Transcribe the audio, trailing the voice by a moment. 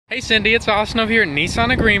Hey Cindy, it's Austin over here at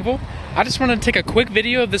Nissan of Greenville. I just wanted to take a quick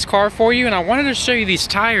video of this car for you, and I wanted to show you these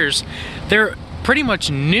tires. They're pretty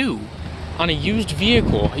much new on a used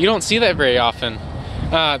vehicle. You don't see that very often.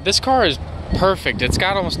 This car is perfect. It's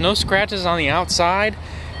got almost no scratches on the outside.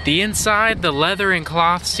 The inside, the leather and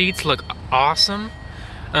cloth seats look awesome.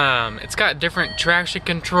 It's got different traction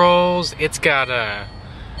controls. It's got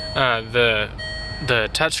the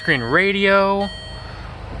touchscreen radio.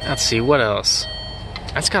 Let's see, what else?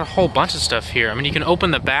 It's got a whole bunch of stuff here. I mean, you can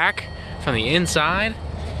open the back from the inside.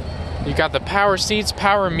 You got the power seats,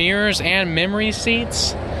 power mirrors, and memory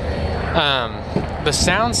seats. The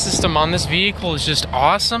sound system on this vehicle is just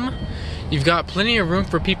awesome. You've got plenty of room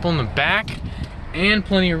for people in the back, and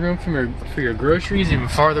plenty of room for your groceries even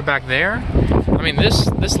farther back there. I mean,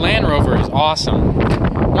 this Land Rover is awesome.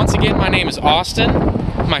 Once again, my name is Austin.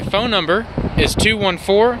 My phone number is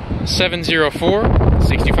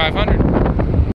 214-704-6500.